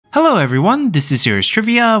Hello everyone, this is Serious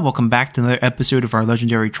Trivia. Welcome back to another episode of our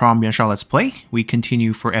legendary TROM Yuan Shao Let's Play. We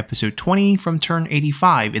continue for episode 20 from turn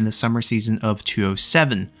 85 in the summer season of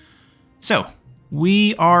 207. So,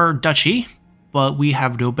 we are duchy, but we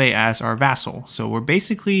have Liu Bei as our vassal. So we're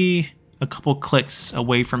basically a couple clicks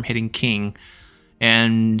away from hitting king.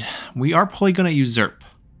 And we are probably going to usurp,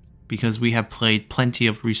 because we have played plenty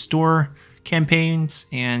of restore campaigns,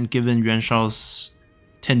 and given Yuan Shao's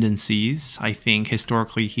tendencies, I think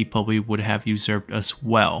historically he probably would have usurped as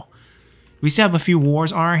well. We still have a few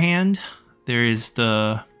wars on our hand. There is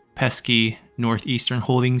the pesky northeastern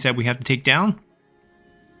holdings that we have to take down.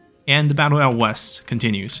 And the battle out west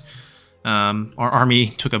continues. Our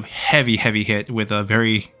army took a heavy hit with a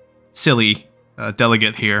very silly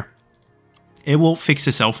delegate here. It will fix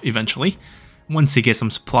itself eventually. Once it gets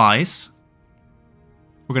some supplies.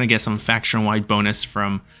 We're going to get some faction-wide bonus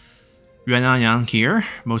from Yuan here.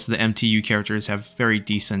 Most of the MTU characters have very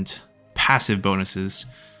decent passive bonuses,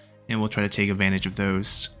 and we'll try to take advantage of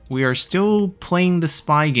those. We are still playing the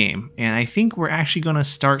spy game, and I think we're actually going to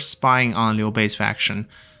start spying on Liu Bei's faction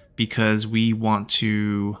because we want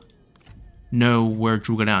to know where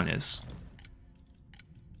Zhuge Liang is.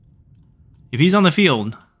 If he's on the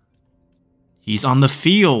field, he's on the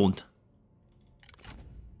field.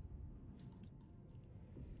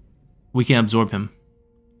 We can absorb him.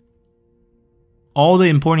 All the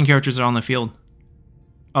important characters are on the field.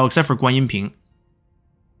 Oh, except for Guan Yinping.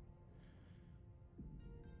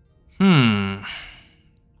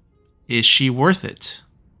 Is she worth it?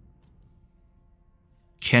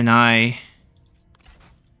 Can I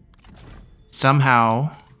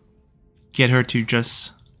somehow get her to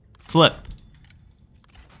just flip?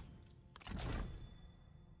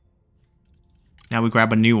 Now we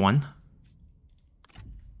grab a new one.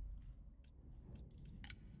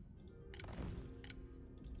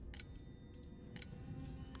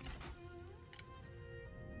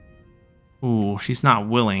 Ooh, she's not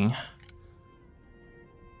willing.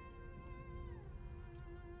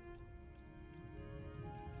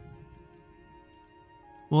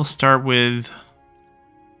 We'll start with...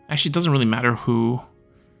 Actually, it doesn't really matter who.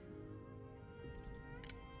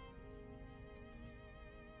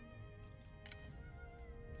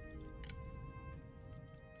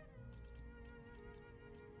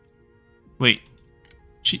 Wait.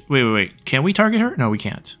 Wait. Can we target her? No, we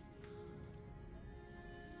can't.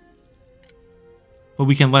 But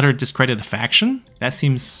we can let her discredit the faction? That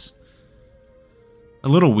seems a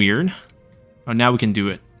little weird. Oh, now we can do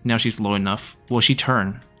it. Now she's low enough. Will she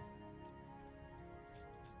turn?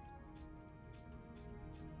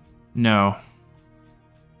 No.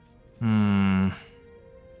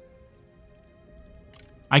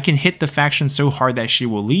 I can hit the faction so hard that she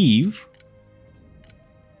will leave.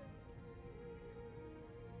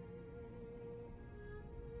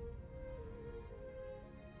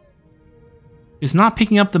 It's not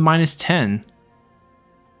picking up the -10.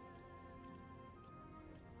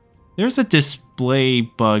 There's a display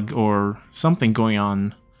bug or something going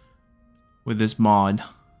on with this mod.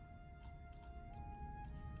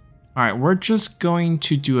 Alright, we're just going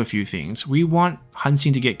to do a few things. We want Han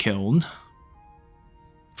Xin to get killed.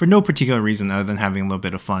 For no particular reason other than having a little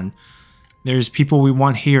bit of fun. There's people we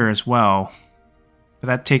want here as well. But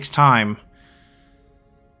that takes time.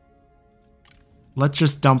 Let's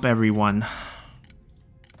just dump everyone.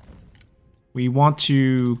 We want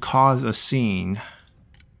to cause a scene.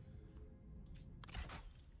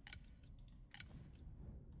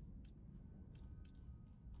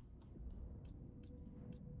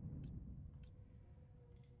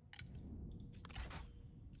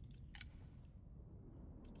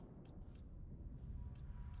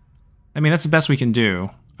 I mean, that's the best we can do.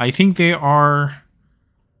 I think there are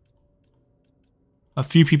a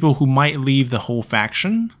few people who might leave the whole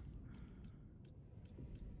faction.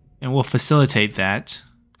 And we'll facilitate that.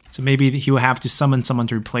 So maybe he will have to summon someone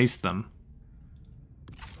to replace them.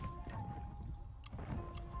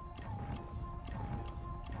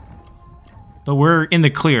 But we're in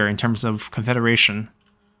the clear in terms of Confederation.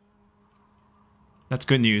 That's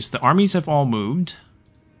good news. The armies have all moved.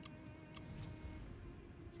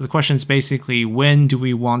 So the question is basically, when do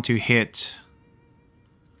we want to hit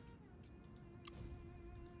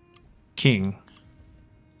King?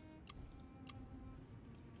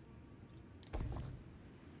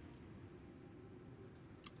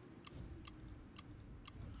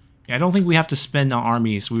 I don't think we have to spend our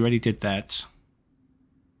armies. We already did that.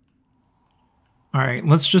 Alright,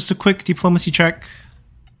 let's just a quick diplomacy check.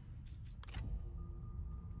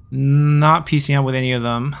 Not piecing out with any of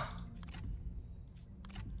them.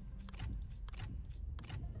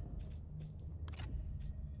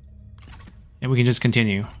 And we can just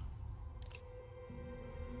continue.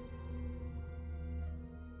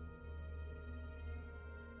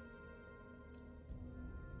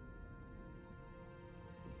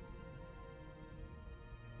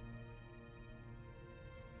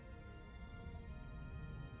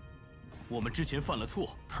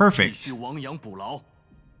 Perfect.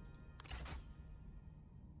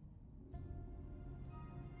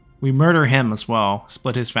 We murder him as well.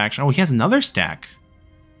 Split his faction. Oh, he has another stack.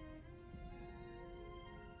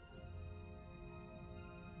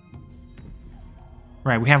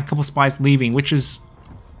 Right, we have a couple spies leaving, which is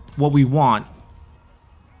what we want.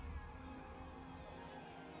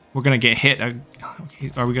 We're gonna get hit.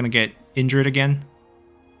 Are we gonna get injured again?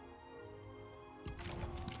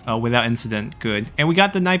 Oh, without incident. Good. And we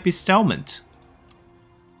got the Night Bestelment.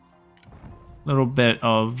 Little bit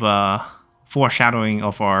of foreshadowing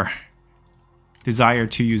of our desire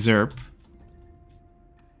to usurp.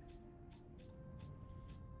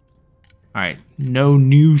 Alright, no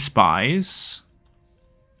new spies.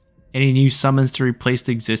 Any new summons to replace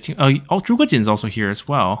the existing... Oh, Zhuge Jin's also here as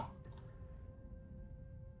well.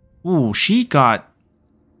 Ooh, she got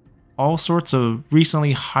all sorts of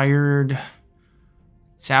recently hired,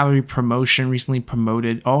 salary promotion, recently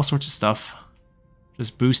promoted, all sorts of stuff.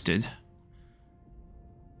 Just boosted.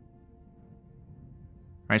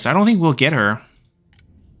 Right, so I don't think we'll get her.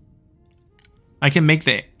 I can make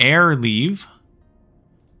the heir leave,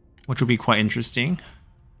 which will be quite interesting.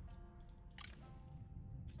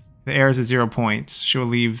 The heir is at 0 points. She will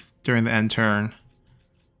leave during the end turn.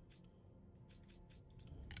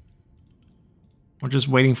 We're just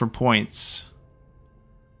waiting for points.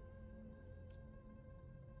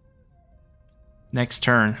 Next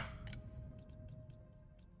turn.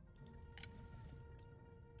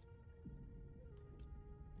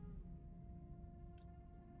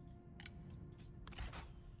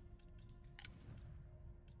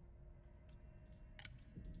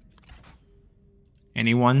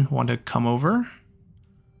 Anyone want to come over?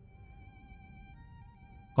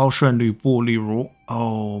 Oh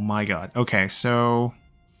my god. Okay, so...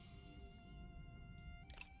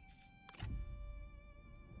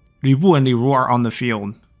 Lu Bu and Li Ru are on the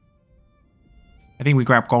field. I think we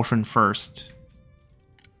grab Gaoshan first.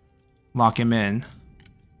 Lock him in.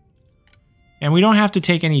 And we don't have to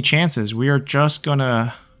take any chances. We are just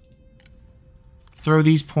gonna throw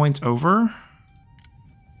these points over.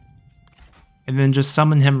 And then just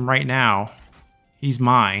summon him right now. He's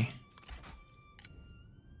my.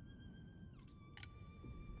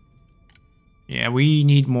 Yeah, we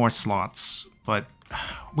need more slots, but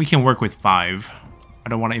we can work with 5. I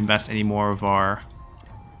don't want to invest any more of our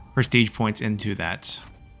prestige points into that.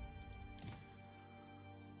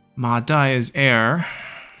 Ma Dai is heir.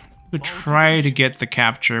 We could try to get the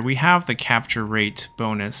capture. We have the capture rate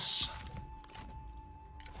bonus.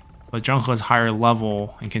 But Zheng He's higher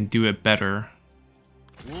level and can do it better.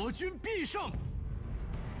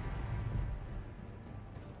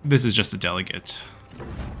 This is just a delegate.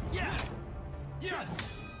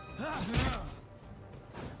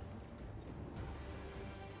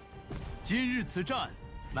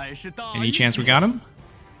 Any chance we got him?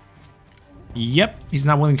 Yep, he's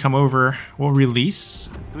not willing to come over. We'll release.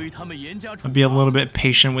 I'll be a little bit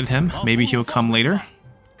patient with him. Maybe he'll come later.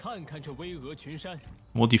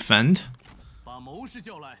 We'll defend.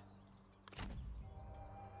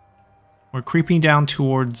 We're creeping down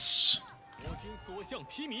towards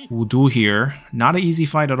Wudu here. Not an easy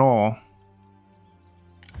fight at all.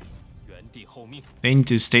 They need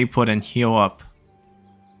to stay put and heal up.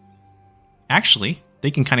 Actually,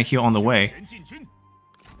 they can kind of heal on the way.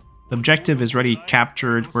 The objective is already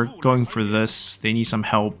captured. We're going for this. They need some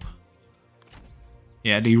help.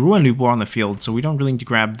 Yeah, Li Ru and Lu Bu are on the field, so we don't really need to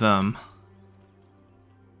grab them.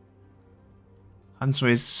 Han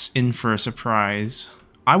Sui's in for a surprise.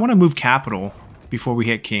 I want to move capital before we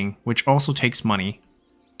hit king, which also takes money.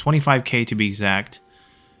 25k to be exact.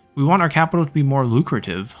 We want our capital to be more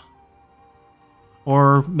lucrative.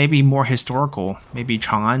 Or maybe more historical. Maybe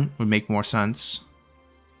Chang'an would make more sense.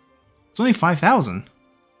 It's only 5,000.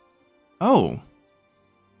 Oh.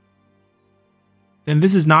 Then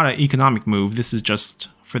this is not an economic move. This is just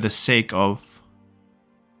for the sake of...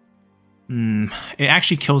 It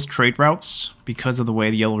actually kills trade routes because of the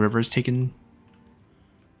way the Yellow River is taken.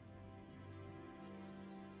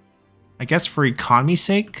 I guess for economy's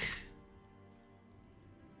sake,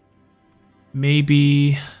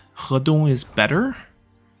 maybe Hedong is better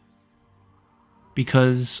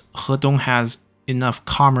because Hedong has enough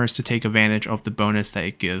commerce to take advantage of the bonus that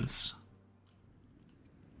it gives.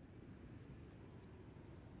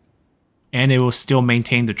 And it will still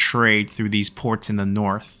maintain the trade through these ports in the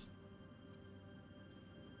north.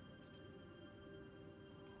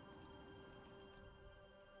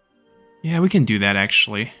 Yeah, we can do that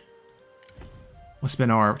actually. We'll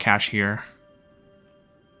spend our cash here.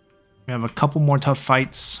 We have a couple more tough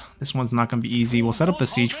fights. This one's not going to be easy. We'll set up the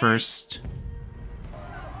siege first.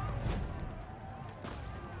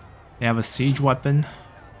 They have a siege weapon.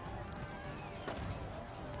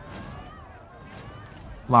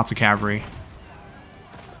 Lots of cavalry.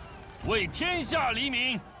 为天下黎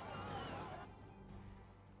民。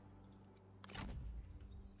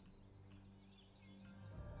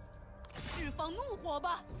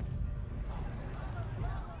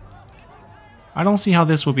 I don't see how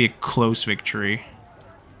this will be a close victory.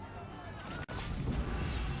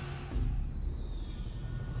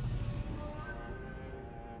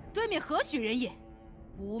 对面何许人也？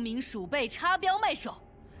无名鼠辈插标卖首，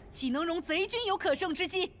岂能容贼军有可胜之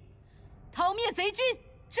机？讨灭贼军，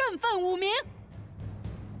振奋武民。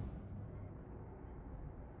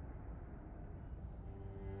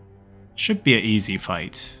 Should be an easy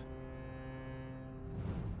fight.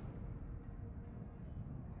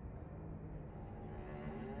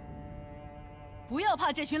 不要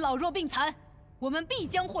怕这群老弱病残，我们必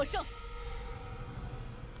将获胜。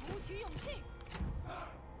鼓起勇气，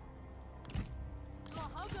做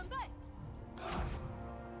好准备。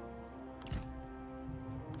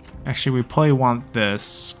 Actually, we probably want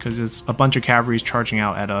this, because it's a bunch of cavalry's charging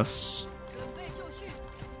out at us. 准备就绪。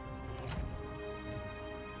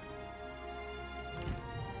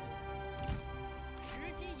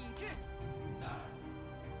时机已至。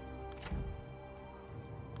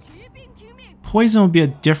骑兵听命。 Poison will be a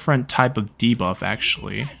different type of debuff,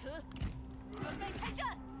 actually. 准备开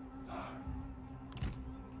战。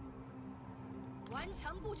顽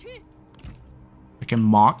强不屈。 I can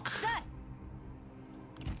mock, 在。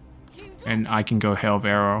挺住。 and I can go Hail of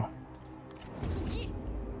Arrow. 注意。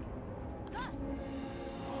在。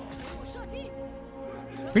给我射击。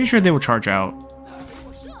 Pretty sure they will charge out. 给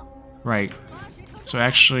我射。 Right. 80车 So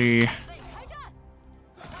actually, 准备开战。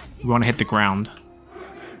 we want to hit the ground.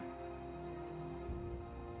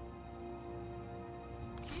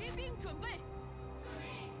 骑兵准备。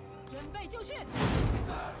准备就绪。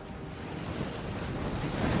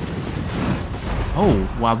 Oh,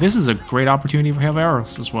 wow, this is a great opportunity for Hail of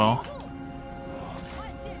Arrows as well. 万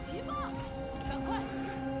箭齐发，赶快，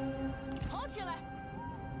跑起来，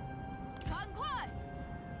赶快！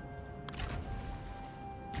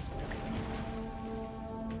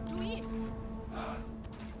注意，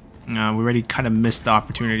 We already kind of missed the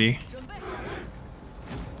opportunity. 准备好了，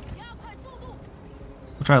加快速度，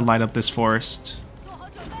 We'll try to light up this forest. 做好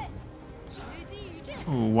准备，时机已至，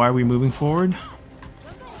 Ooh, why are we moving forward?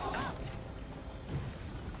 准备好了，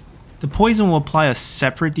 The poison will apply a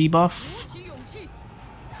separate debuff 鼓起勇气，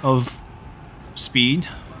 of speed.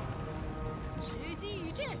 时机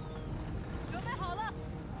已至，准备好了，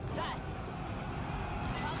在，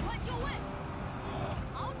赶快就位，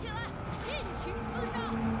跑起来，尽情厮杀。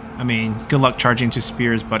 I mean, good luck charging to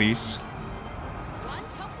spears, buddies. 顽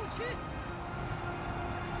强不屈，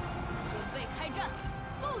准备开战，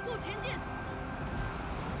速速前进，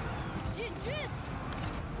进军，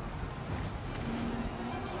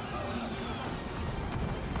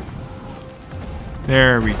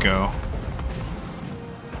 There we go.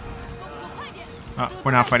 动作快点。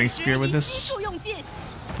 We're not fighting spear with 悉 this. 数用尽，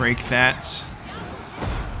 Break that. 加速前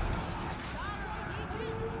进，杀入敌军，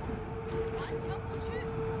顽强不屈。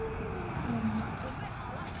准备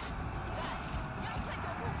好了，在，加快脚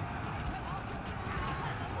步，快跑，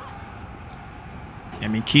赶快， I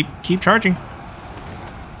mean, keep charging.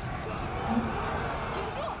 挺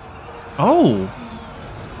住， Oh!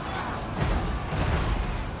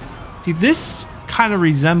 See, this kind of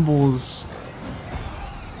resembles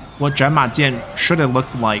what 斩马剑 should have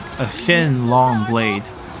looked like, a thin, long blade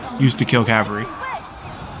used to kill cavalry. 准备。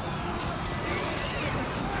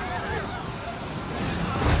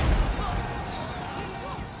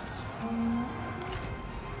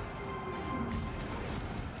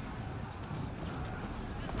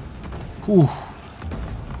 Ooh.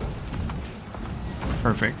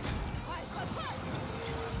 Perfect. 快快快！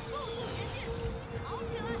速速前进，跑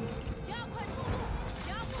起来！加快速度，加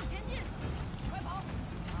速前进！快跑！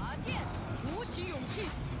拔剑，鼓起勇气，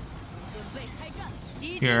准备开战！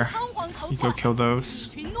敌军 Here, 仓皇逃 you 窜 go，kill 一 those.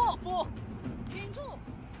 群懦夫！挺住！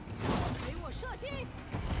给我射击！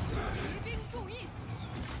骑兵注意！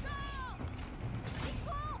上！进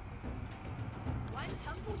攻！顽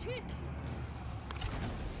强不屈！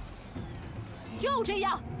就这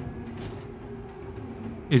样。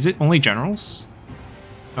 Is it only generals?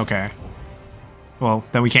 Okay. Well,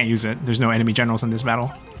 then we can't use it. There's no enemy generals in this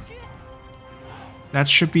battle. That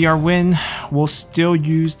should be our win. We'll still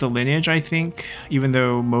use the lineage, I think, even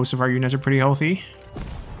though most of our units are pretty healthy.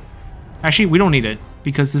 Actually, we don't need it,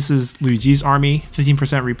 because this is Lu Zi's army.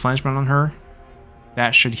 15% replenishment on her.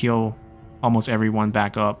 That should heal almost everyone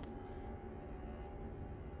back up.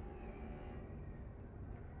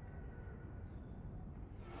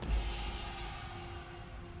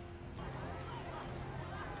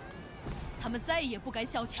 们再也不敢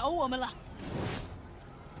小瞧我们了。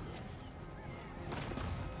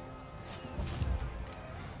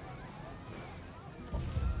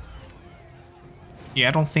 Yeah,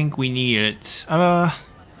 I don't think we need it.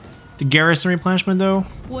 The garrison replenishment though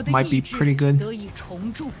我的 might 意 be 志 pretty good. 得以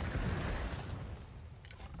重铸。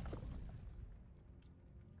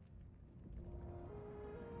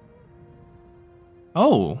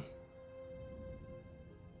 Oh.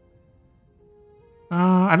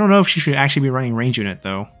 I don't know if she should actually be running range unit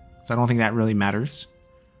though, so I don't think that really matters.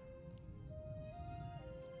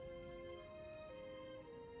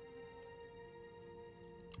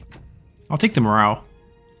 I'll take the morale.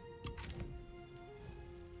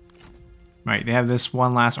 Right, they have this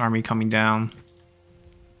one last army coming down.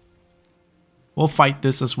 We'll fight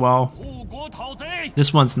this as well. 护国讨贼！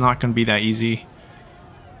 This one's not going to be that easy.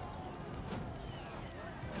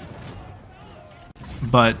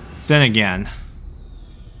 But then again,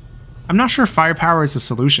 I'm not sure firepower is the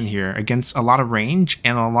solution here against a lot of range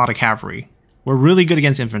and a lot of cavalry. We're really good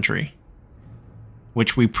against infantry,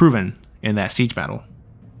 which we've proven in that siege battle.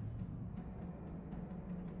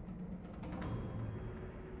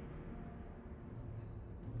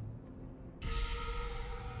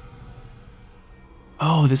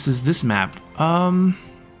 Oh, this is this map.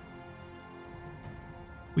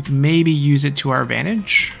 We can maybe use it to our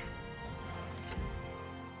advantage.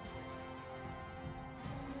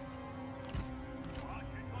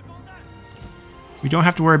 We don't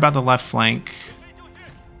have to worry about the left flank.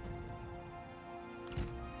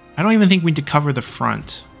 I don't even think we need to cover the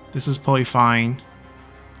front. This is probably fine.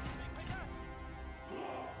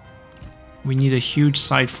 We need a huge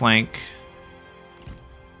side flank.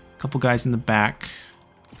 A couple guys in the back.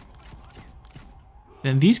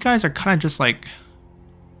 Then these guys are kind of just like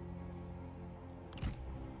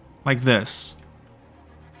this.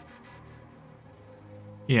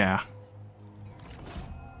 Yeah.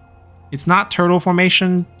 It's not turtle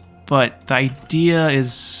formation, but the idea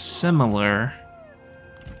is similar.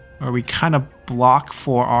 Where we kind of block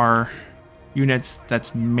for our units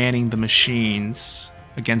that's manning the machines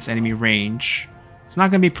against enemy range. It's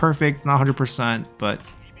not going to be perfect, not 100%, but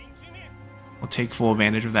we'll take full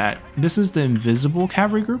advantage of that. This is the invisible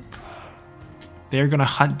cavalry group. They're going to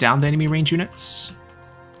hunt down the enemy range units.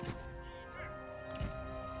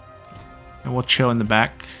 And we'll chill in the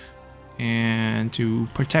back. And to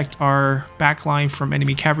protect our backline from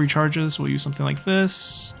enemy cavalry charges, we'll use something like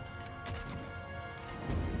this.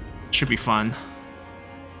 Should be fun.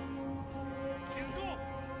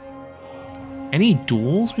 Any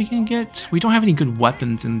duels we can get? We don't have any good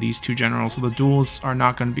weapons in these two generals, so the duels are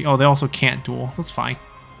not going to be... Oh, they also can't duel. So that's fine.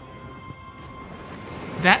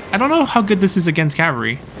 I don't know how good this is against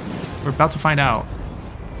cavalry. We're about to find out.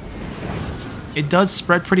 It does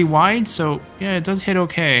spread pretty wide, so yeah, it does hit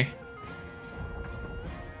okay.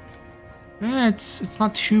 Yeah, it's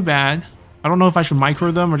not too bad. I don't know if I should micro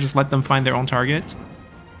them or just let them find their own target.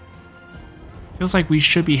 Feels like we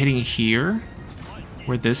should be hitting here,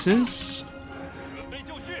 where this is.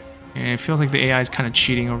 And it feels like the AI is kind of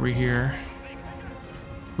cheating over here.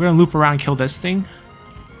 We're gonna loop around and kill this thing.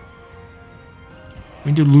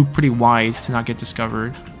 We need to loop pretty wide to not get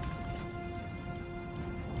discovered.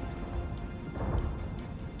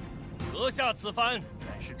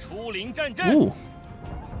 Ooh.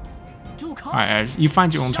 Alright, you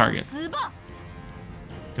find your own target.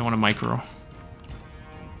 Don't want to micro.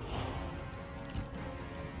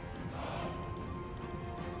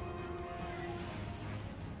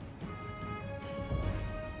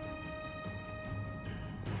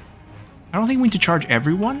 I don't think we need to charge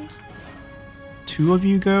everyone. 2 of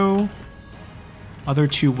you go. Other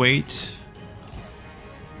 2 wait.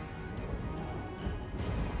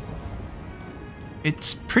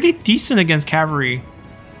 It's pretty decent against cavalry.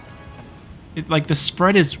 Like the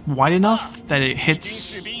spread is wide enough that it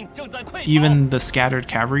hits even the scattered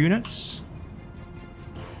cavalry units.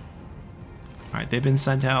 Alright, they've been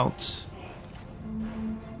sent out.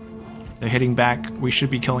 They're hitting back. We should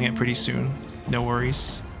be killing it pretty soon. No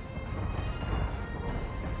worries.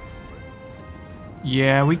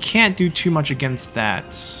 Yeah, we can't do too much against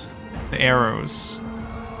that. The arrows.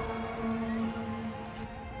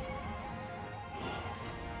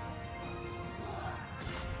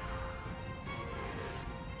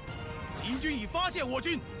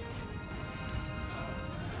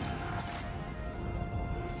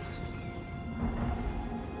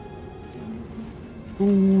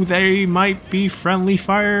 Ooh, they might be friendly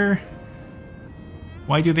fire.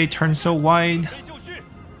 Why do they turn so wide?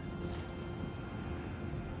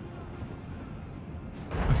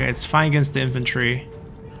 Okay, it's fine against the infantry.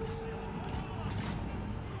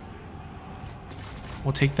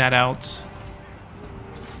 We'll take that out.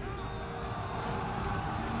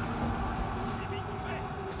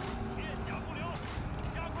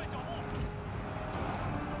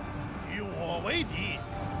 为敌，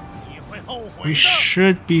你会后悔 We 的。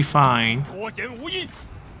 should be fine. 多贤无益。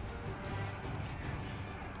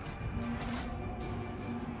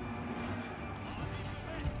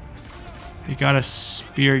 They got a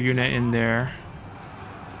spear unit in there.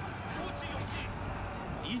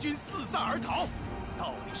 敌军四散而逃，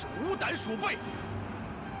到底是无胆鼠辈。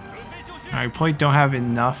 I probably don't have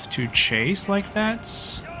enough to chase like that.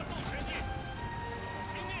 加速前进，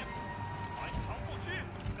听命，顽强不屈，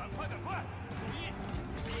赶快，注意，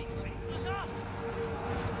尽情厮杀，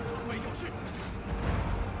准备就绪。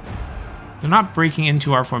 They're not breaking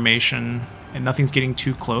into our formation, and nothing's getting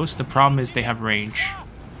too close. The problem is they have range.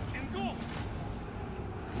 挺住，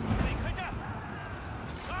准备开战，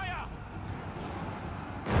杀呀！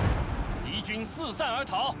敌军四散而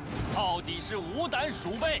逃，到底是无胆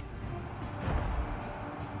鼠辈。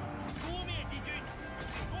 诛灭敌军，进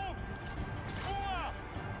攻！冲啊！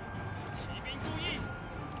骑兵注意，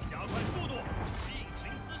加快速度，尽情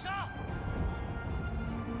厮杀！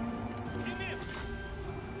听命！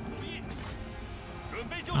注意，准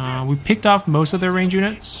备就绪。 We picked off most of their range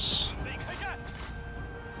units. 准备开战！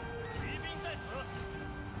骑兵在此，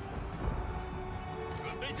准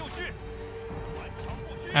备就绪，顽强不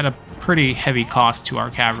屈。 At a pretty heavy cost to our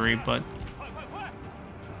cavalry, but 快！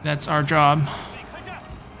 that's our job. 准备开战！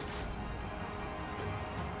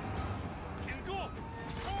挺住！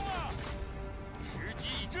冲啊！时机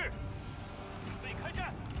已至，准备开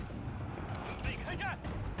战！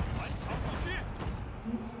顽强不屈！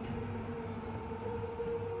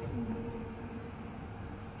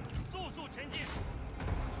速前进！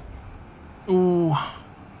 Ooh.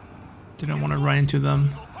 Didn't want to run into them.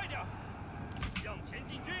 走快点！向前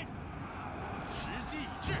进军！时机已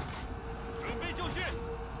至，准备就绪！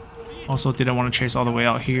注意 Also didn't want to chase all the way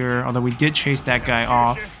out here, although we did chase that guy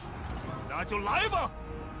off. 那就来吧！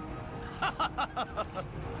哈哈哈哈哈！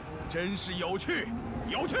真是有趣，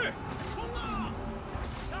有趣！冲啊！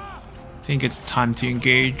杀！ I think it's time to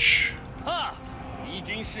engage. 哈！敌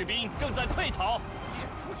军士兵正在溃逃，剑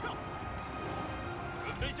出鞘！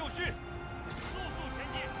准备就绪，速前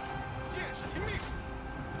进！剑士听命！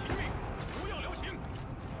听命！不要留情！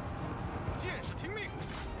剑士听命！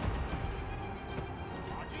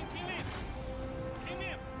法军听令！听命！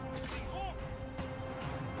进攻！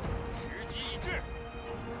时机已至，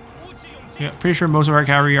鼓起勇气！ Yeah, pretty sure most of our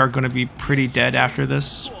cavalry are going to be pretty dead after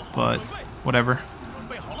this, but whatever. 准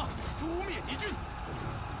备好了，诛灭敌军！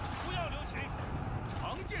不要留情，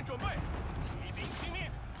长剑准备，骑兵听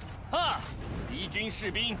命！哈！敌军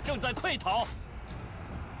士兵正在溃逃，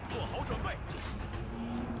做好准备，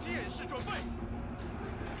剑士准备，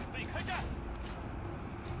准备开战，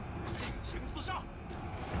尽情厮杀，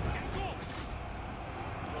挺住，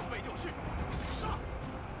准备就绪，杀！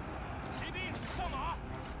骑兵上马，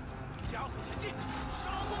加速前进，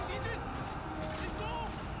杀光敌军，进攻！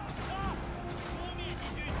杀！诛灭敌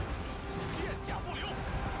军，片甲不留，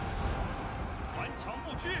顽强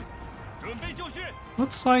不屈，准备就绪，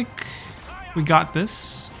 Looks like we got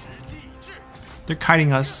this. 时机已至， They're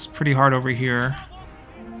kiting us pretty hard over here.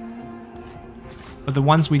 But the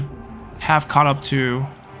ones we have caught up to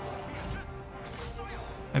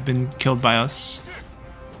have been killed by us.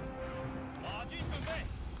 马军准备，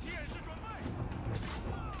剑士准备。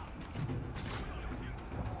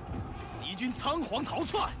敌军仓皇逃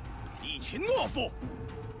窜，一群懦夫！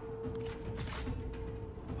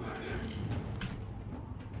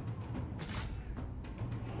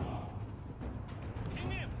听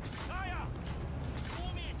命，杀呀！诛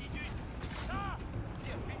灭敌军，杀！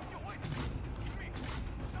剑兵就位，听命，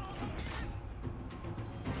杀敌军！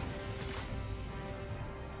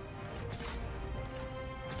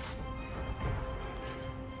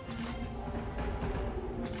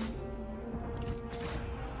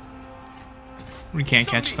 We can't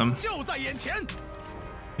catch them. 就在眼前。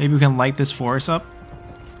 Maybe we can light this forest up.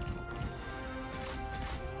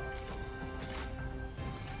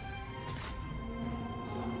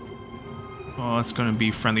 Oh, it's gonna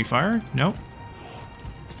be friendly fire? Nope.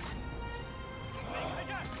 准备开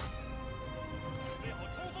战，准备好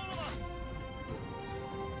冲锋了吗？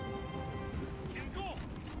挺住，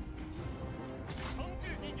惩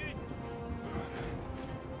治敌军。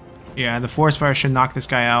 Yeah, the forest fire should knock this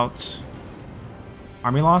guy out.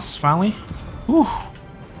 Army loss, finally? Whew.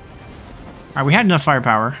 Alright, we had enough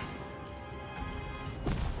firepower.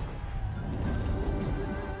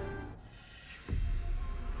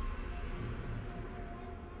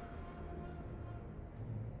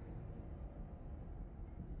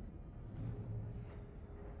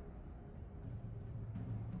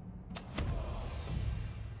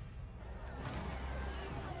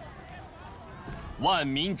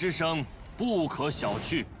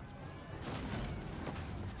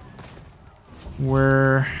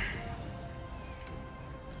 We're...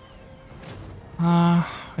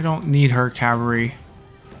 I don't need her cavalry.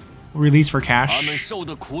 Release for 他们 cash. 受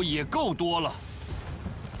的苦也够多了。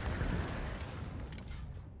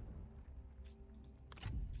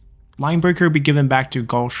 Linebreaker be given back to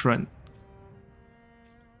Golshrun.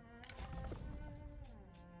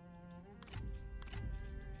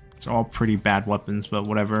 It's all pretty bad weapons, but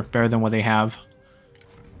whatever. Better than what they have.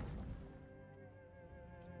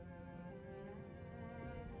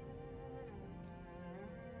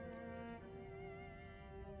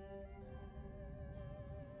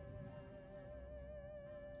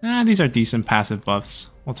 These are decent passive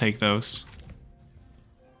buffs. We'll take those.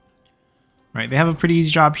 Right, they have a pretty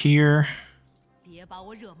easy job here. 别把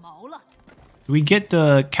我惹毛了。 Do we get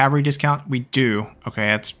the cavalry discount? We do. Okay,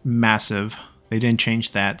 that's massive. They didn't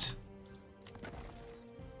change that.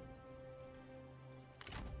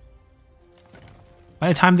 By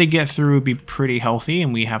the time they get through, it'll be pretty healthy,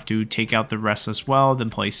 and we have to take out the rest as well,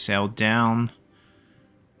 then place sail down.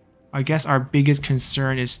 I guess our biggest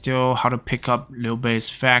concern is still how to pick up Liu Bei's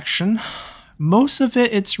faction. Most of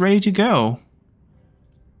it, it's ready to go.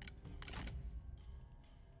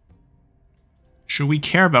 Should we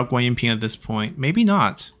care about Guan Yinping at this point? Maybe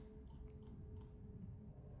not.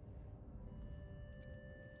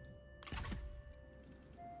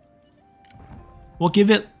 We'll give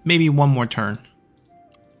it maybe one more turn.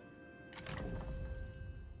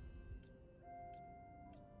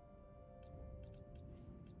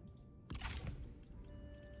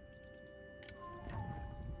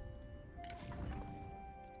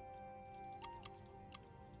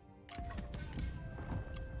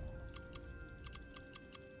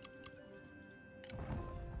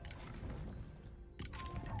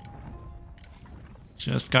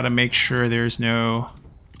 Just gotta make sure there's no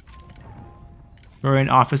foreign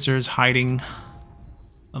officers hiding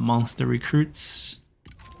amongst the recruits.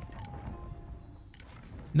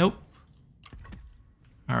 Nope.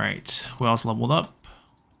 Alright, who else leveled up?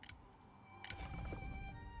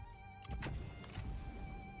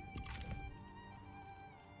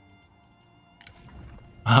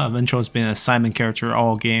 Ventro's been a Simon character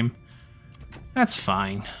all game. That's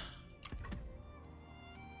fine.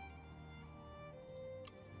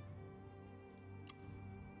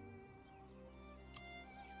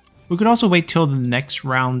 We could also wait till the next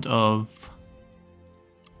round of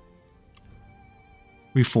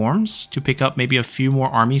reforms to pick up maybe a few more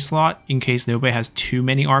army slot in case Liu Bei has too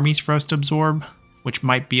many armies for us to absorb, which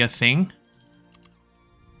might be a thing.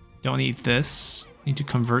 Don't need this. Need to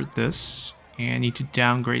convert this. And need to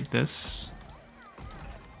downgrade this.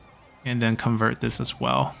 And then convert this as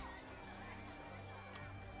well.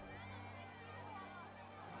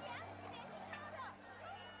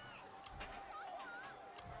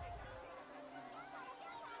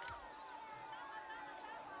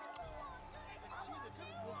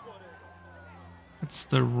 That's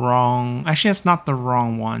the wrong... Actually, that's not the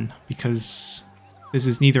wrong one, because this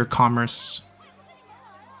is neither commerce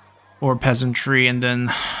or peasantry, and then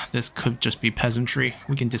this could just be peasantry.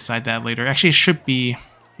 We can decide that later. Actually, it should be...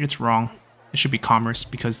 It's wrong. It should be commerce,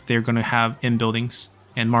 because they're going to have in-buildings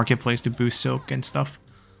and marketplace to boost silk and stuff.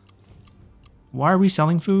 Why are we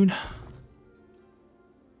selling food?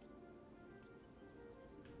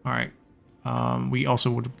 Alright. We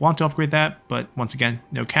also would want to upgrade that, but once again,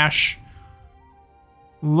 no cash.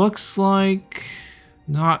 Looks like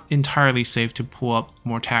not entirely safe to pull up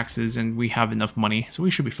more taxes, and we have enough money, so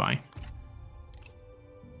we should be fine.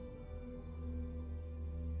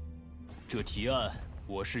 这提案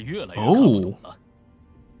我是越来越看不懂了。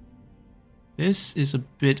 This is a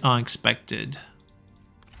bit unexpected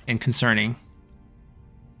and concerning.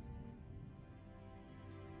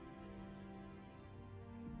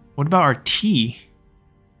 What about our tea?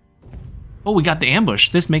 Oh, we got the ambush.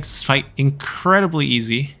 This makes this fight incredibly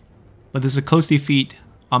easy. But this is a close defeat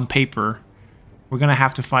on paper. We're gonna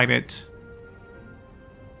have to fight it.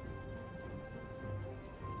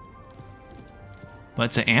 But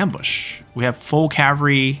it's an ambush. We have full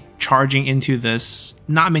cavalry charging into this.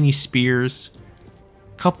 Not many spears.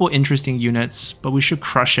 Couple interesting units, but we should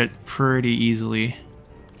crush it pretty easily.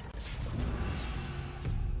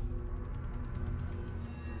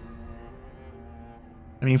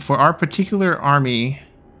 I mean, for our particular army,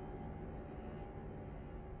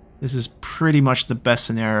 this is pretty much the best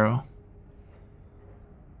scenario.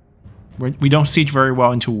 We don't siege very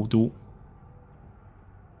well into Wudu.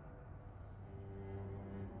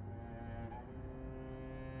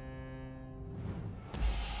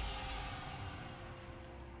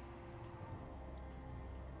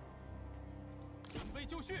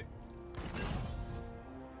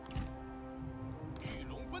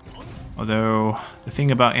 Although, the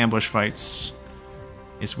thing about ambush fights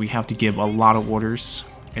is we have to give a lot of orders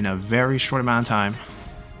in a very short amount of time.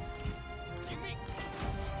 听令，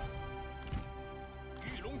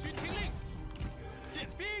御龙军听令，宪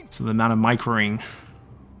兵， So the amount of microing.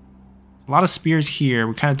 A lot of spears here.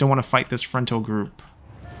 We kind of don't want to fight this frontal group.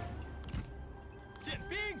 宪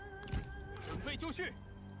兵，准备就绪。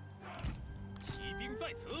骑兵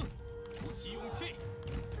在此，鼓起勇气，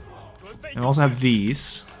准备 And we 就 also 绪 have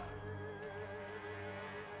these,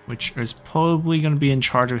 which is probably going to be in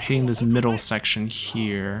charge of hitting this middle section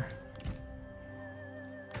here.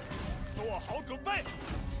 做好准备。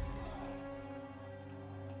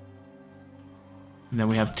 And then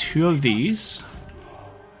we have two of these.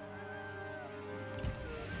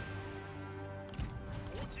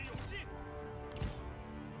 鼓起勇气，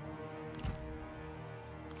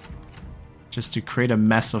 Just to create a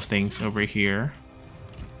mess of things over here.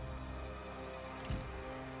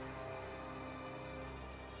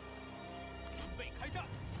 准备开战。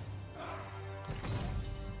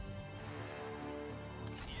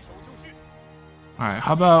起手就绪， Alright,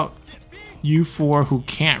 how about 宪兵， you four who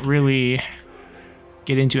can't really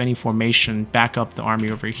get into any formation, back up the army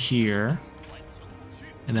over here. 顽强不屈，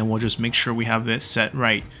 And then we'll just make sure we have this set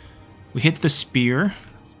right. We hit the spear,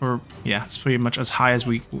 or yeah, it's pretty much as high as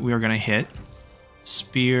we are gonna hit.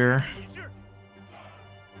 Spear, 对峙，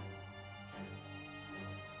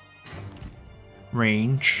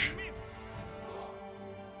 range,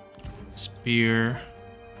 spear,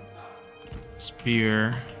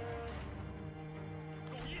 spear.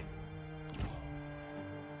 注意，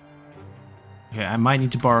 Okay, I might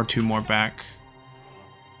need to borrow two more back.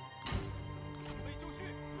 准备就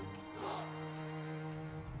绪。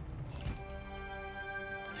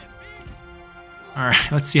宪兵，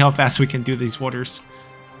 Alright, let's see how fast we can do these orders.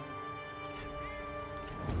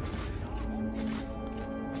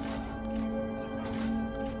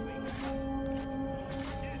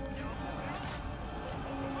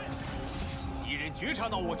 敌人觉察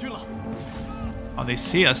到我军了， Oh, they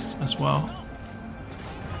see us as well.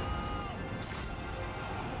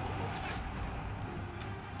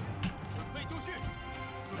 准备就绪，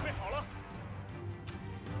准备好了。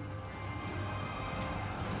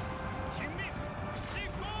听命，进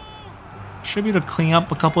攻！ Should be able to clean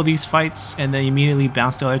up a couple of these fights and then immediately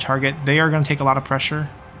bounce to the other target. They are going to take a lot of pressure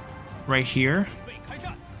right here. 准备开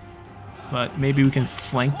战！ But maybe we can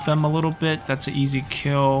flank them a little bit. That's an easy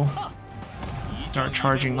kill. 一 Start 将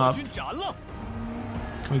charging 已被我 up. 军斩了，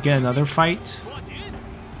 Can we get another fight? 抓紧！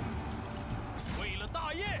为了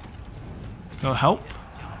大业， Go help?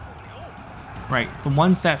 下不了。 Right, the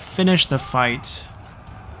ones that finish the fight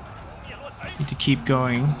叶乱台， need to keep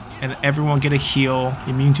going. And everyone get a heal,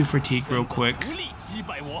 immune to fatigue real quick. 无力击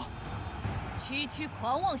败我。区区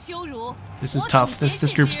狂妄羞辱！ This is 我 tough. 等 This 闲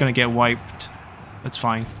group's 视之 gonna get wiped. That's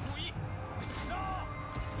fine. 注意，杀！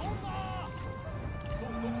攻啊！动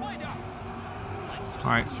作快点！顽强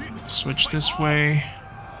Alright, 不屈， switch this way.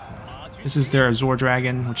 八军 This is their Azor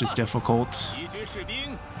Dragon, which is difficult. 敌军士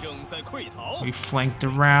兵正在溃逃， We flanked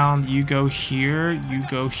around. You go here. You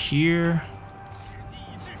go here. 时机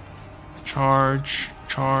已至， Charge.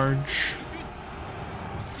 Charge.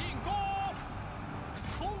 敌军进攻！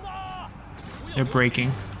冲啊！不要 They're 留情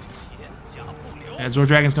breaking. 天下不留。 Azor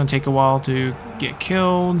Dragon's gonna take a while to get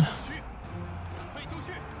killed. 去，准备就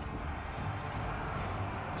绪。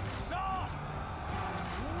杀！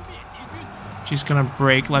污灭敌军！ She's gonna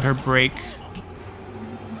break. Let her break.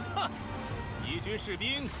 敌军士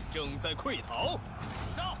兵正在溃逃，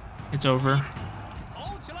杀！ It's over.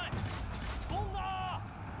 跑起来！冲啊！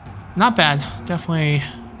 Not bad. Definitely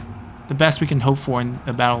the best we can hope for in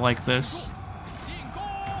a battle like this. 进攻！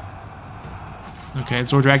 Okay,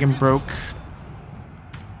 Azor Dragon broke.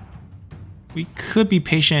 We could be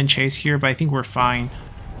patient and chase here, but I think we're fine.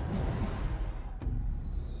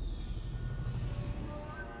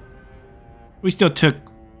 We still took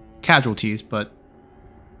casualties, but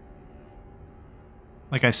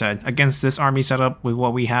like I said, against this army setup with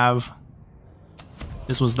what we have,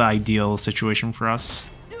 this was the ideal situation for us.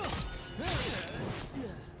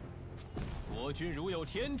 国军如有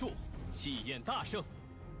天助，气焰大盛。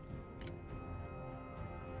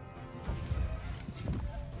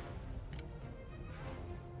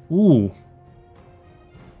 Ooh.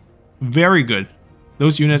 Very good.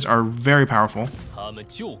 Those units are very powerful. 他们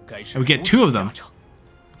就该是 And we get 如 two of 此 them. 下场，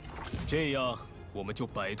这样我们就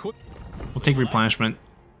摆脱。 We'll take replenishment.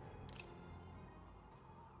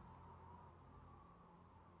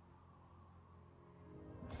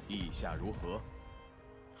 意下如何？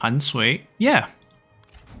 Han Sui. Yeah.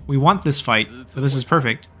 We want this fight, so this is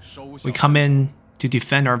perfect. 收 We 小 come in to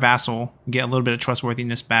defend our vassal, get a little bit of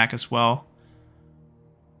trustworthiness back as well.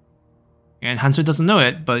 And Han Sui doesn't know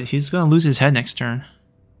it, but he's gonna lose his head next turn.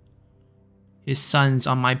 His son's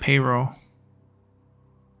on my payroll.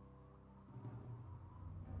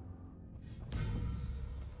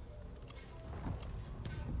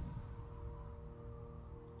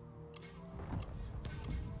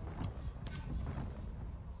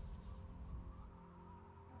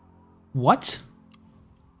 What?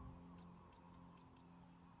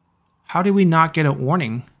 How did we not get a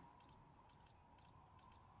warning?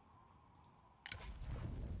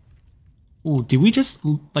 Ooh, did we just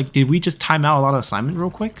time out a lot of assignment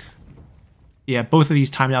real quick? Yeah, both of these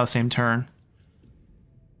timed out the same turn.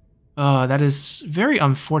 That is very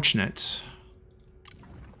unfortunate.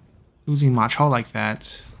 Losing Ma Chao like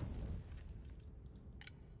that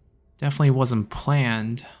definitely wasn't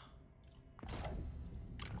planned.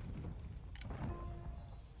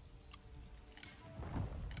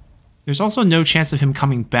 There's also no chance of him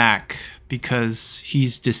coming back because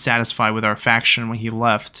he's dissatisfied with our faction when he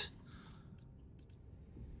left.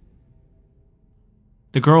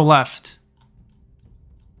 The girl left.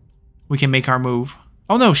 We can make our move.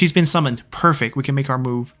 Oh no, she's been summoned. Perfect, we can make our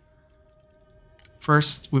move.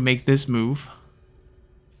 First, we make this move.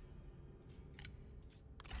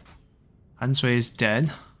 Han Sui is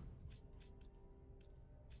dead.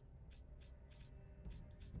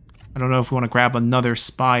 I don't know if we want to grab another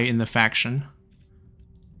spy in the faction.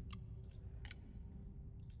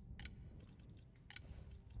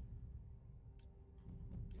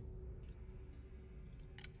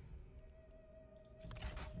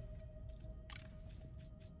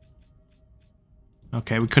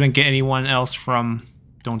 Okay, we couldn't get anyone else from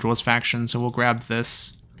Dong Zhuo's faction, so we'll grab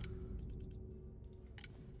this.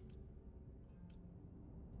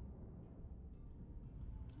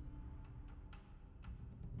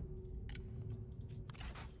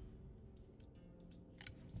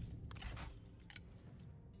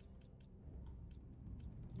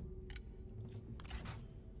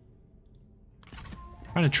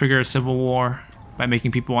 Trying to trigger a civil war by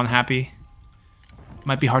making people unhappy.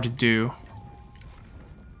 Might be hard to do.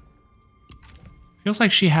 Feels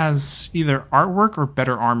like she has either artwork or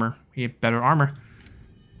better armor. Yeah, better armor.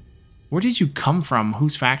 Where did you come from?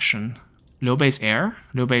 Whose faction? Liu Bei's heir?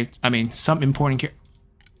 Liu Bei, I mean, some important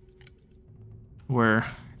where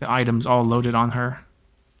the items all loaded on her.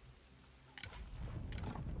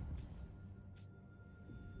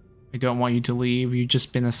 I don't want you to leave. You've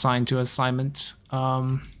just been assigned to assignment.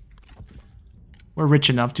 We're rich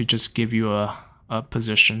enough to just give you a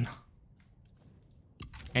position.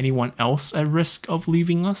 Anyone else at risk of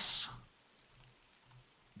leaving us?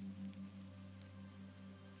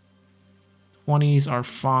 20s are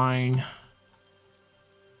fine.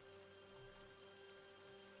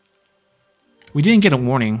 We didn't get a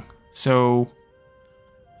warning, so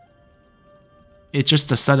it's just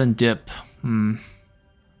a sudden dip.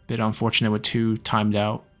 Bit unfortunate with 2 timed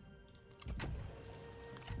out.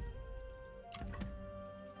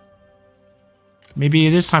 Maybe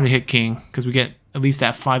it is time to hit king, because we get at least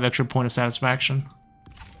that 5 extra point of satisfaction.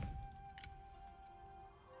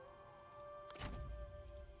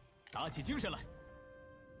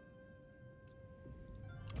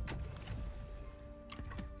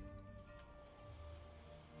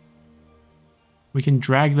 We can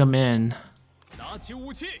drag them in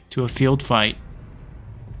to a field fight,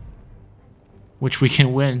 which we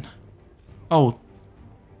can win. Oh,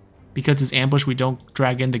 because it's ambush, we don't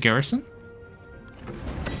drag in the garrison?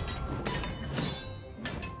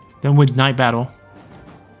 Then with night battle.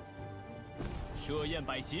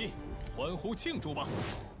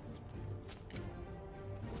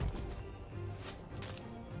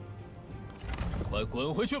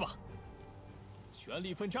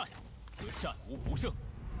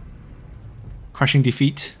 Crushing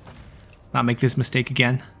defeat. Let's not make this mistake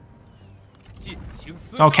again.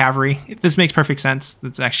 It's all cavalry. This makes perfect sense.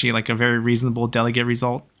 That's actually like a very reasonable delegate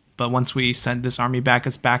result. But once we send this army back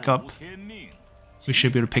as backup, we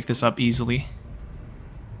should be able to pick this up easily.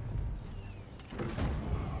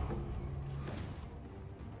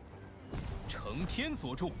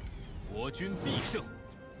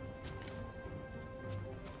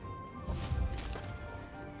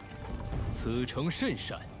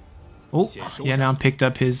 Oh, yeah, now picked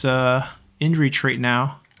up his injury trait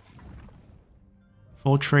now.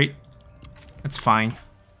 Full trait. That's fine.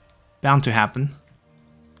 Bound to happen.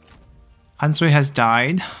 Han Sui has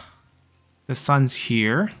died. The sun's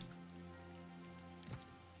here.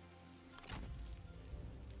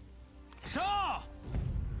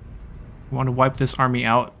 We want to wipe this army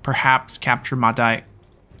out. Perhaps capture Ma Dai.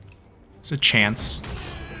 It's a chance.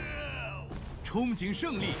 憧憬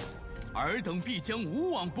胜利，尔等必将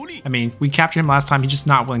无往不利。 I mean, we captured him last time. He's just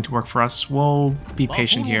not willing to work for us. We'll be 把俘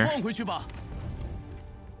patient 虏 here. 放回去吧。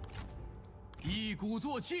一鼓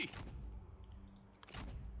作气。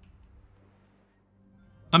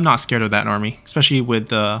 I'm not scared of that army, especially with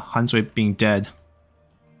Hansui being dead.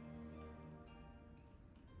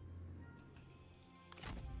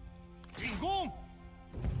 进攻！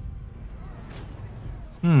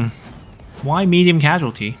 Why medium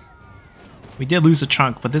casualty? We did lose a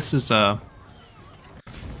chunk, but this is a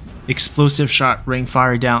explosive shot rain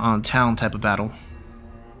fire down on a town type of battle.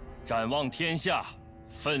 展望天下，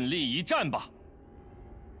奋力一战吧！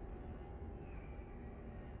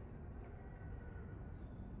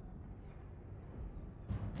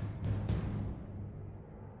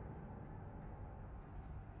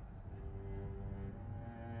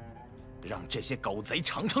 让这些狗贼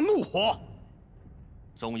尝尝怒火！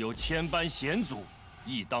纵有千般险阻，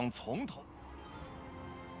亦当从头。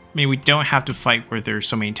 I mean, we don't have to fight where there's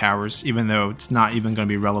so many towers, even though it's not even going to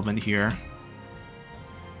be relevant here.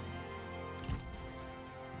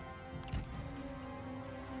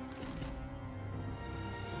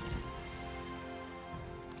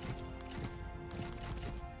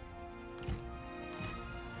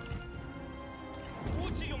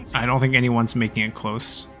 I don't think anyone's making it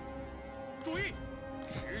close. 注意，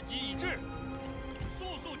时机已至，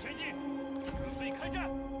速速前进，准备开战。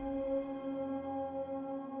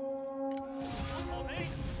草莓，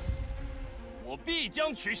我必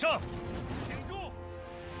将取胜。挺住！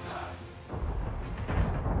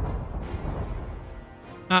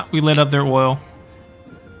 Ah, we lit up their oil.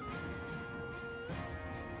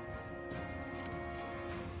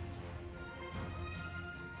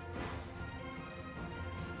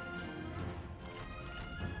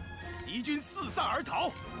 敌军四散而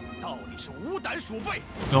逃，到底是无胆鼠辈。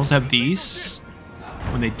 We also have these.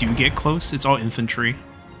 When they do get close, it's all infantry.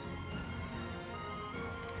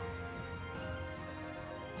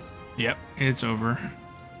 Yep, it's over.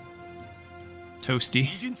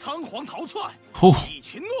 Toasty. 敌军仓皇逃窜， Oh, 一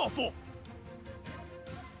群懦夫。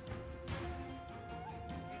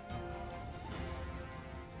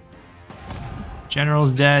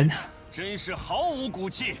 General's dead. 真是毫无骨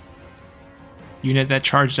气。 Unit that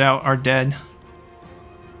charged out are dead.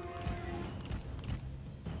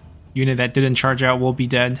 Unit that didn't charge out will be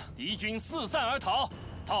dead. 敌军四散而逃，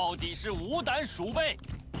到底是无胆鼠辈。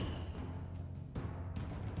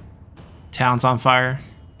 Town's on fire.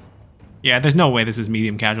 Yeah, there's no way this is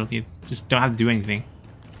medium casualty. Just don't have to do anything.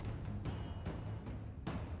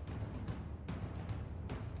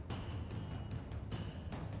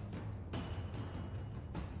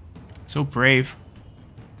 So brave.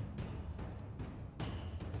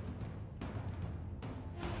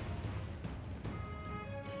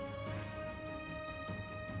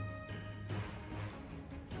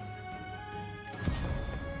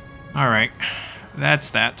 Alright, that's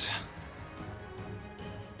that.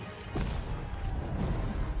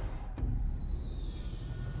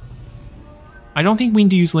 I don't think we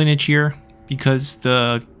need to use lineage here because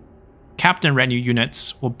the captain retinue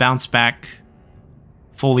units will bounce back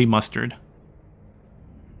fully mustered.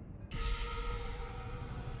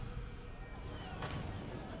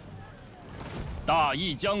 大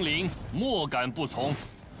义将临，莫敢不从。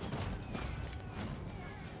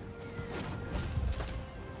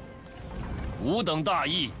吾等大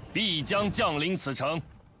义必将降临此城。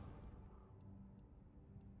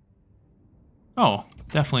 Oh,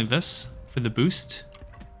 definitely this for the boost.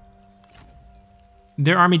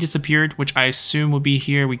 Their army disappeared, which I assume will be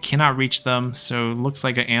here. We cannot reach them, so it looks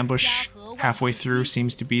like an ambush halfway through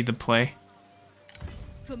seems to be the play.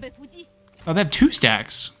 准备伏击。 Oh, they have 2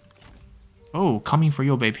 stacks. Oh, coming for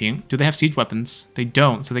Liu Beiping. Do they have siege weapons? They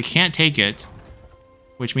don't, so they can't take it.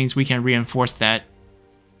 Which means we can reinforce that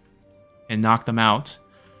and knock them out.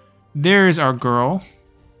 There's our girl.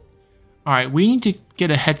 Alright, we need to get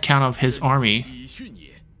a head count of his army.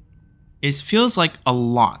 It feels like a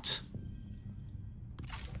lot.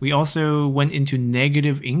 We also went into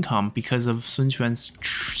negative income because of Sun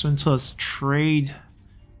Ce's trade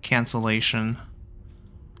cancellation.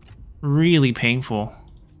 Really painful.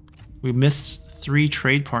 We missed 3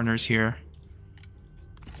 trade partners here.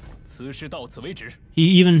 此事到此为止。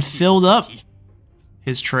 He even filled up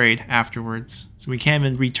his trade afterwards, so we can't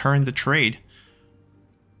even return the trade.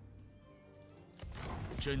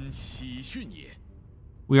 真喜讯也。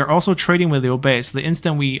 We are also trading with Liu Bei, so the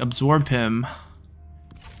instant we absorb him,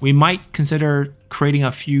 we might consider creating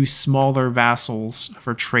a few smaller vassals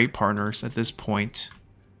for trade partners at this point,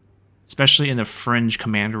 especially in the fringe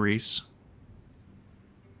commanderies.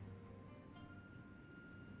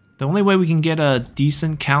 The only way we can get a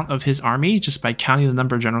decent count of his army is just by counting the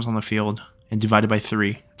number of generals on the field and divided by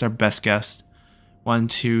 3. That's our best guess. 1,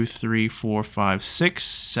 2, 3, 4, 5, 6,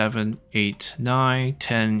 7, 8, 9,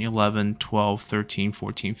 10, 11, 12, 13,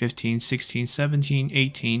 14, 15, 16, 17,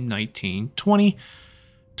 18, 19, 20,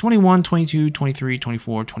 21, 22, 23,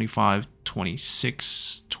 24, 25,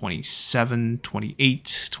 26, 27,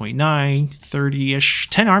 28, 29, 30-ish.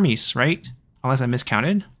 10 armies, right? Unless I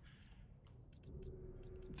miscounted.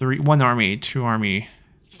 1 army, 2 army,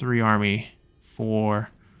 3 army, 4,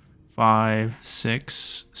 5,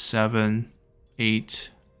 6, 7, 8,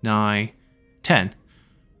 9, 10.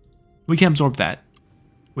 We can absorb that.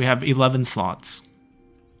 We have 11 slots.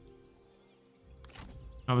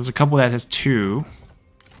 Now there's a couple that has 2.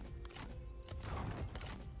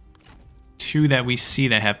 2 that we see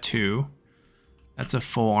that have 2. That's a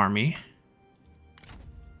full army.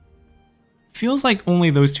 Feels like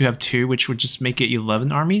only those 2 have 2, which would just make it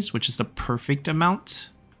 11 armies, which is the perfect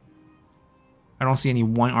amount. I don't see any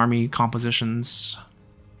 1 army compositions.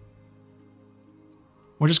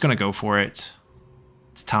 We're just gonna go for it.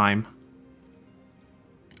 It's time.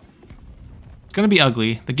 It's gonna be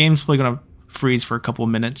ugly. The game's probably gonna freeze for a couple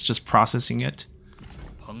of minutes just processing it.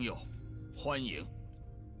 朋友，欢迎。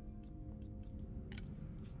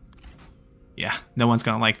 Yeah, no one's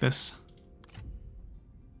gonna like this.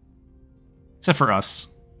 Except for us.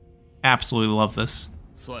 Absolutely love this.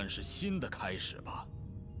 算是新的开始吧。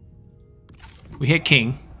 We hit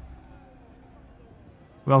King.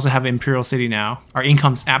 We also have Imperial City now. Our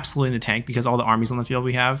income's absolutely in the tank because all the armies on the field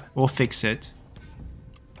we have. We'll fix it.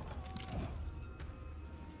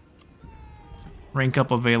 Rank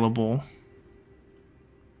up available.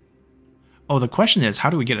 Oh, the question is,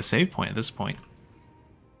 how do we get a save point at this point?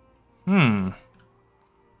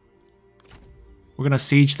 We're gonna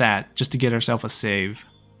siege that just to get ourselves a save.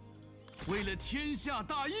 为了天下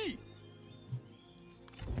大义。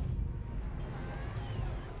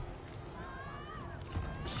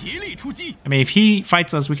 I mean, if he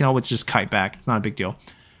fights us, we can always just kite back. It's not a big deal.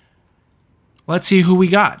 Let's see who we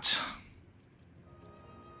got.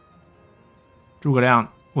 Zhuge Liang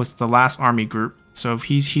was the last army group. So if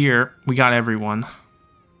he's here, we got everyone.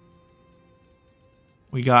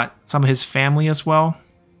 We got some of his family as well.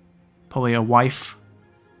 Probably a wife.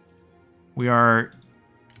 We are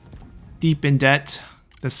deep in debt.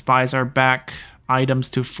 The spies are back. Items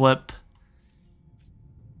to flip.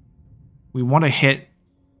 We want to hit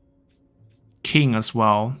King as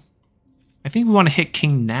well. I think we want to hit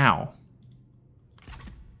King now.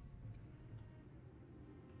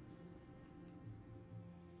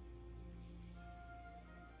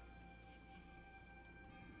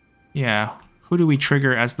 Yeah, who do we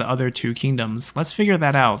trigger as the other 2 kingdoms? Let's figure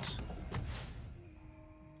that out.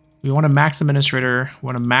 We want a max administrator, we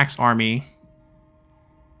want a max army.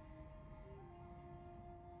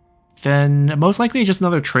 Then most likely just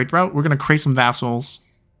another trade route. We're going to create some vassals.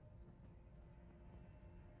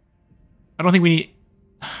 I don't think we need...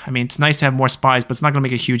 I mean, it's nice to have more spies, but it's not going to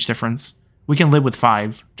make a huge difference. We can live with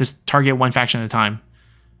 5. Just target 1 faction at a time.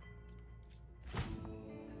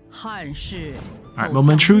 Alright,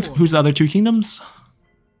 moment of truth. Who's the other 2 kingdoms?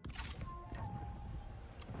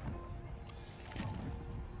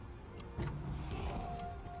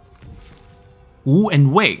 Wu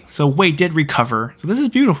and Wei. So Wei did recover. So this is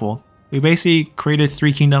beautiful. We basically created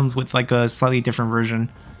 3 kingdoms with like a slightly different version.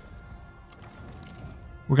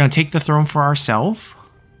 We're going to take the throne for ourselves,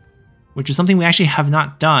 which is something we actually have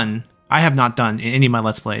not done. I have not done in any of my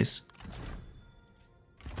Let's Plays.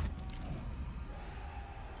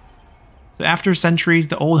 So after centuries,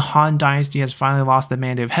 the old Han dynasty has finally lost the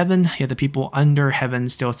mandate of heaven, yet the people under heaven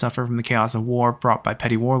still suffer from the chaos of war brought by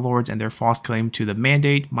petty warlords and their false claim to the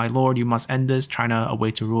mandate. My lord, you must end this. China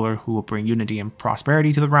awaits a ruler who will bring unity and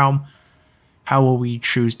prosperity to the realm. How will we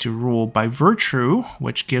choose to rule? By virtue,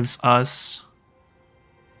 which gives us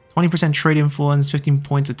 20% trade influence, 15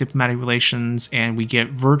 points of diplomatic relations, and we get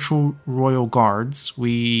virtual royal guards.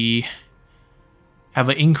 We have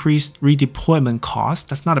an increased redeployment cost.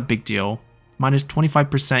 That's not a big deal. Minus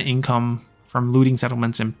 25% income from looting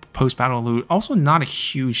settlements and post-battle loot. Also not a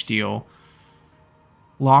huge deal.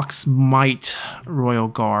 Locks Might Royal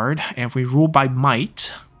Guard. And if we rule by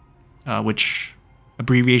might, which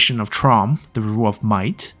abbreviation of TROM, the rule of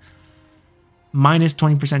might, minus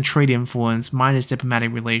 20% trade influence, minus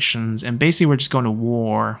diplomatic relations, and basically we're just going to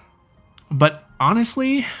war. But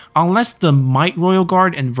honestly, unless the Might Royal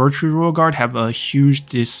Guard and Virtue Royal Guard have a huge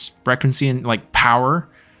discrepancy in like power,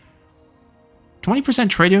 20%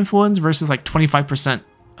 trade influence versus like 25%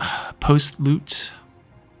 post loot,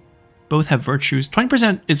 both have virtues.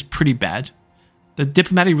 20% is pretty bad. The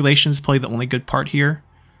diplomatic relations play the only good part here.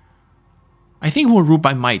 I think we'll rule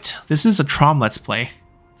by might. This is a TROM Let's Play.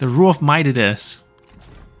 The rule of might it is.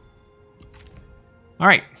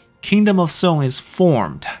 Alright. Kingdom of Song is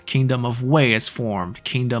formed. Kingdom of Wei is formed.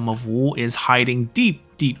 Kingdom of Wu is hiding deep,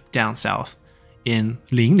 deep down south in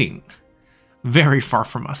Lingling. Very far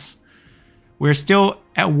from us. We're still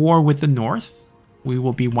at war with the north. We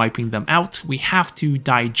will be wiping them out. We have to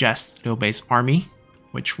digest Liu Bei's army,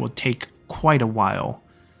 which will take quite a while.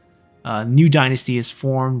 New dynasty is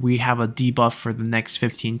formed. We have a debuff for the next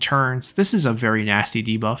 15 turns. This is a very nasty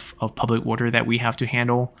debuff of public order that we have to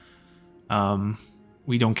handle.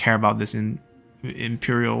 We don't care about this in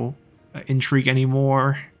imperial intrigue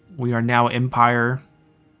anymore. We are now empire.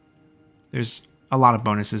 There's a lot of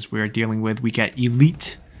bonuses we are dealing with. We get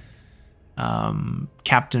elite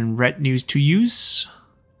captain retinues to use.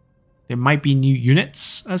 There might be new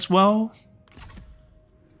units as well.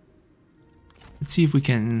 Let's see if we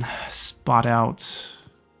can spot out.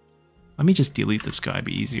 Let me just delete this guy,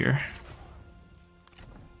 be easier.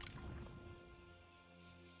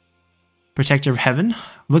 Protector of Heaven.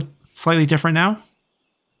 Look slightly different now.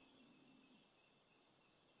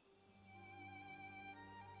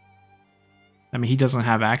 I mean, he doesn't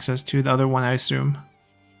have access to the other one, I assume.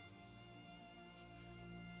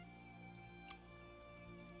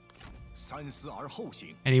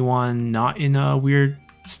 Anyone not in a weird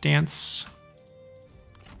stance?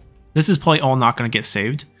 This is probably all not going to get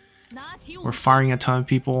saved. We're firing a ton of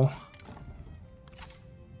people.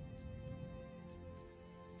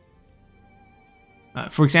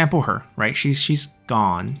 For example, her, right? She's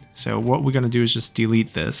gone. So what we're going to do is just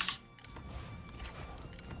delete this.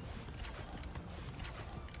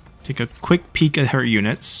 Take a quick peek at her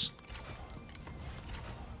units.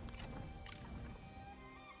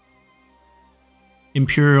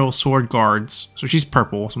 Imperial Sword Guards. So she's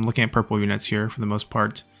purple, so I'm looking at purple units here for the most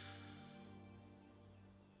part.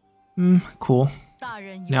 Cool.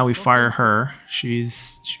 Now we fire her.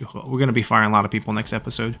 We're going to be firing a lot of people next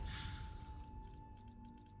episode.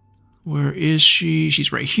 Where is she?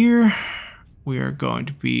 She's right here. We are going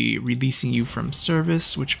to be releasing you from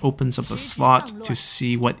service, which opens up a slot to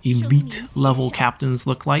see what elite level captains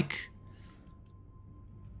look like.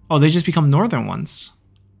 Oh, they just become northern ones.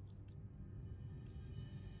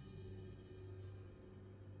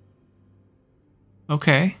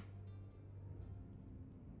 Okay.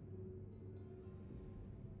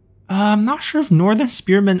 I'm not sure if northern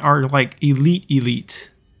spearmen are like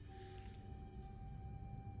elite.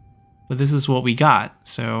 But this is what we got,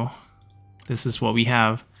 so this is what we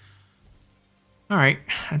have. Alright,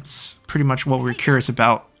 that's pretty much what we're curious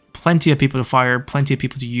about. Plenty of people to fire, plenty of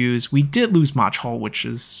people to use. We did lose Mach Hall, which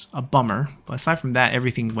is a bummer. But aside from that,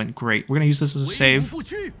 everything went great. We're going to use this as a save.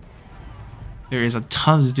 There is a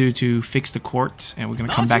ton to do to fix the court, and we're going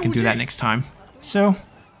to come back and do that next time. So,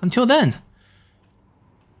 until then.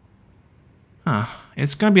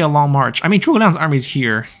 It's going to be a long march. I mean, Zhuge Liang's army is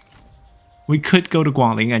here. We could go to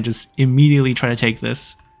Guangling and just immediately try to take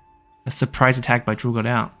this. A surprise attack by Zhuge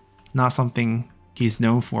Liang. Not something he's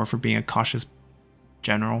known for being a cautious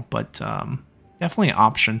general, but definitely an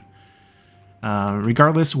option.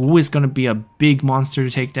 Regardless, Wu is going to be a big monster to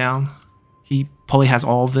take down. He probably has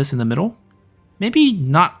all of this in the middle. Maybe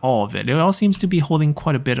not all of it. It all seems to be holding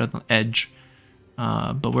quite a bit of the edge.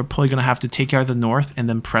 But we're probably going to have to take care of the north and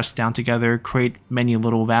then press down together, create many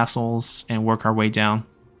little vassals, and work our way down.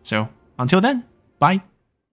 So, until then, bye.